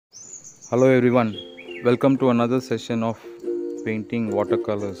Hello everyone, welcome to another session of painting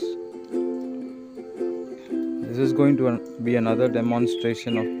watercolors. This is going to be another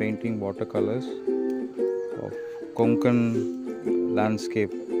demonstration of painting watercolors of Konkan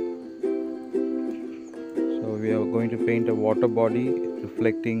landscape. So we are going to paint a water body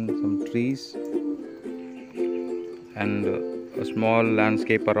reflecting some trees and a small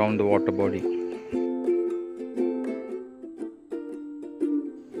landscape around the water body.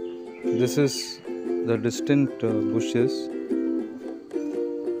 This is the distant bushes,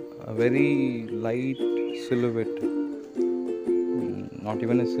 a very light silhouette, not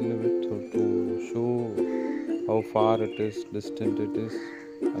even a silhouette, so to show how far it is, distant it is,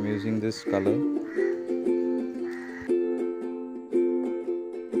 I'm using this color.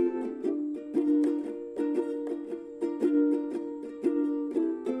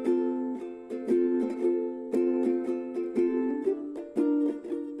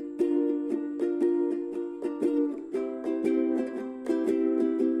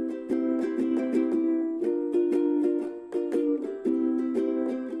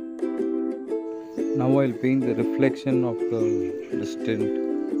 Now I'll paint the reflection of the distant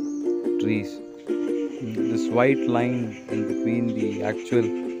trees. This white line in between the actual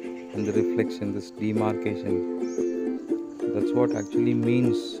and the reflection, this demarcation, that's what actually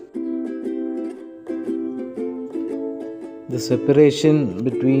means. The separation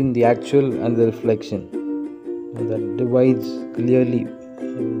between the actual and the reflection, that divides clearly,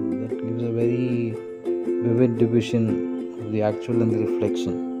 that gives a very vivid division of the actual and the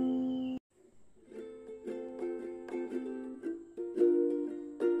reflection.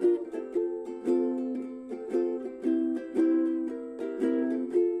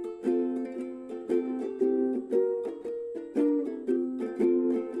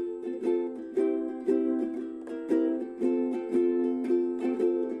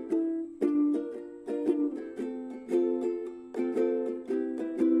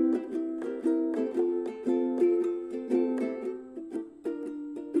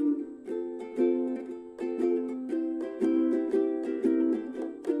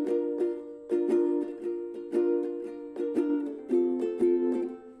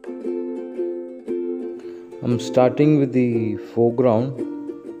 I'm starting with the foreground.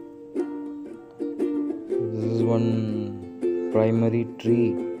 This is one primary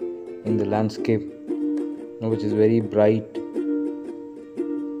tree in the landscape, which is very bright.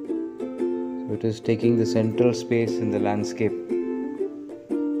 So it is taking the central space in the landscape.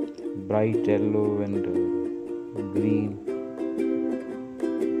 Bright yellow and green.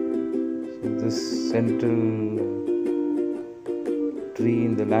 So this central tree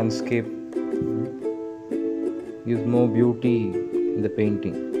in the landscape gives more beauty in the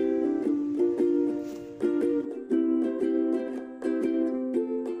painting.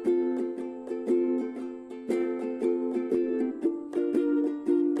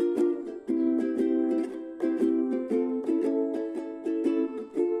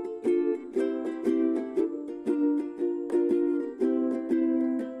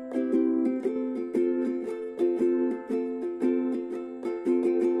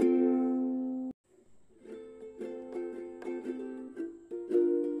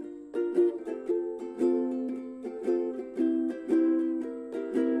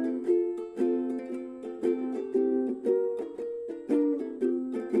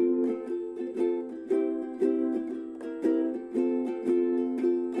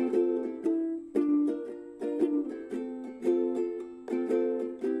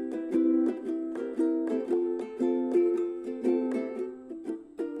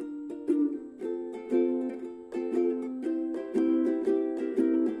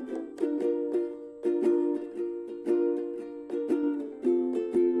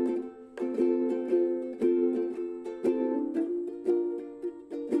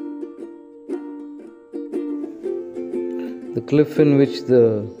 The cliff in which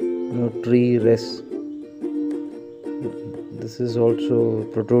the tree rests, this is also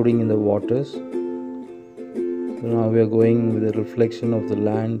protruding in the waters. So now we are going with the reflection of the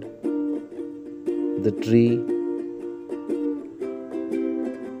land, the tree.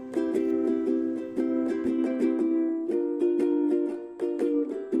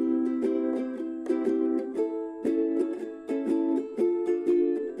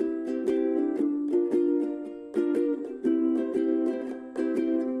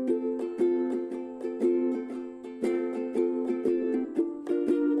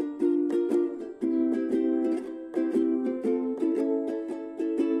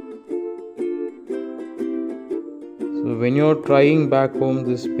 So when you're trying back home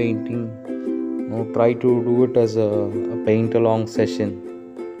this painting, try to do it as a paint along session.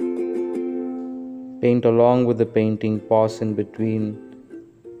 Paint along with the painting, pause in between,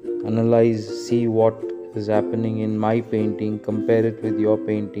 analyze, see what is happening in my painting, compare it with your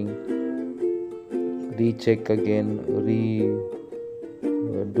painting, recheck again,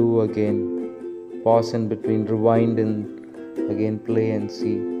 do again, pause in between, rewind and again play and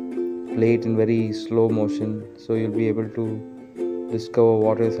see. Play it in very slow motion so you'll be able to discover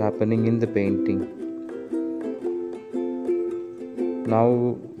what is happening in the painting.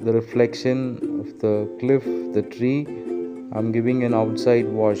 Now the reflection of the cliff, the tree, I'm giving an outside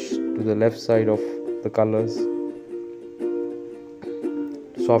wash to the left side of the colors.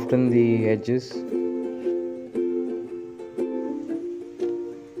 Soften the edges.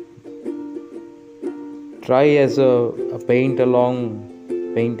 Try as a paint along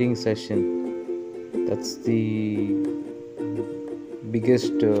painting session. That's the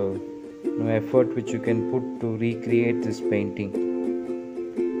biggest effort which you can put to recreate this painting.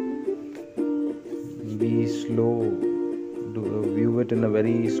 Be slow, view it in a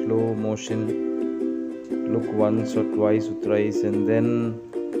very slow motion. Look once or twice or thrice and then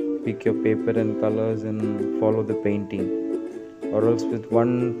pick your paper and colors and follow the painting. Or else with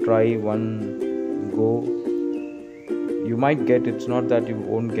one try, one go, you might get it. It's not that you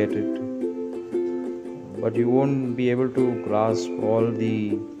won't get it, but you won't be able to grasp all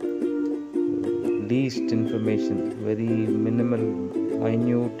the least information, very minimal,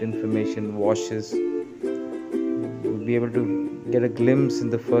 minute information, washes. You'll be able to get a glimpse in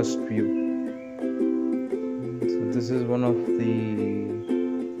the first view. So this is one of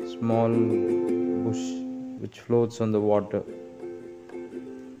the small bush which floats on the water.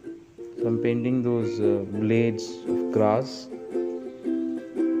 So I'm painting those blades of grass.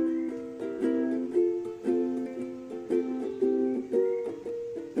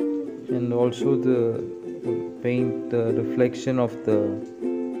 And also the paint the reflection of the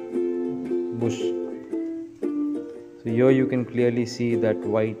bush. So here you can clearly see that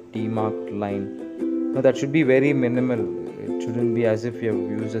white T-marked line. Now that should be very minimal. It shouldn't be as if you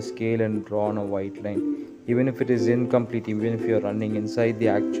have used a scale and drawn a white line. Even if it is incomplete, even if you are running inside the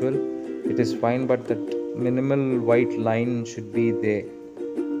actual, it is fine, but that minimal white line should be there.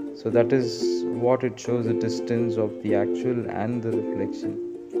 So that is what it shows, the distance of the actual and the reflection.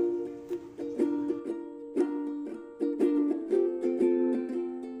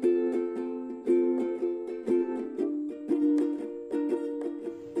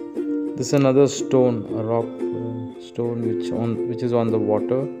 This is another stone, a rock stone which is on the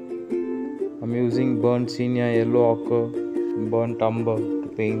water. I'm using burnt sienna, yellow ochre, burnt umber to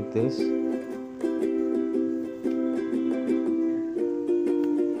paint this.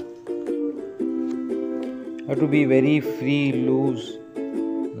 You have to be very free, loose,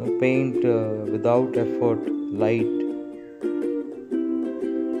 paint without effort, light.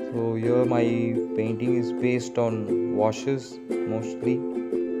 So here my painting is based on washes mostly,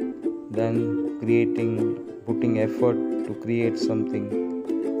 then putting effort to create something.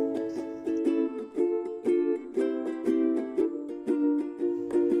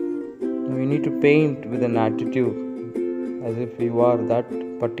 Now you need to paint with an attitude, as if you are that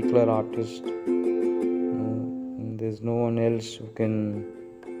particular artist. And there's no one else who can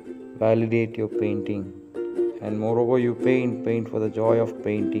validate your painting. And moreover, you paint for the joy of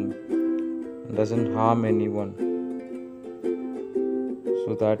painting. It doesn't harm anyone.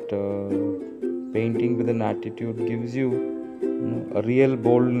 So that painting with an attitude gives you a real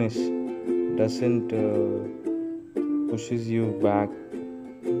boldness, doesn't pushes you back,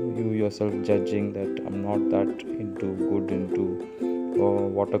 you yourself judging that I'm not that into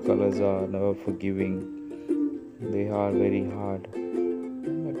watercolors are never forgiving, they are very hard.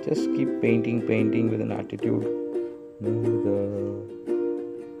 But just keep painting with an attitude,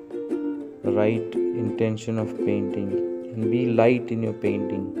 the right intention of painting. And be light in your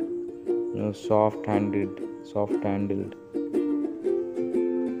painting, soft-handled,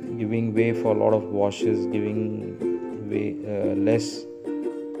 giving way for a lot of washes, giving way less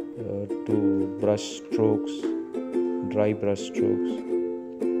to brush strokes, dry brush strokes.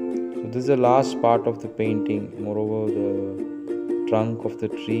 So this is the last part of the painting. Moreover, the trunk of the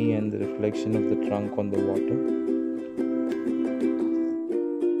tree and the reflection of the trunk on the water.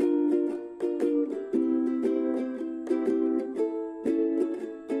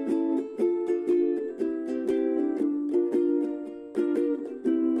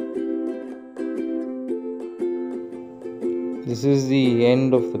 This is the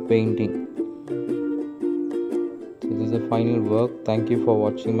end of the painting. So this is the final work. Thank you for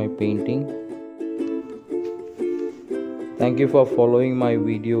watching my painting. Thank you for following my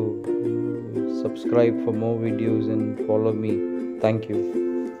video. Subscribe for more videos and follow me. Thank you.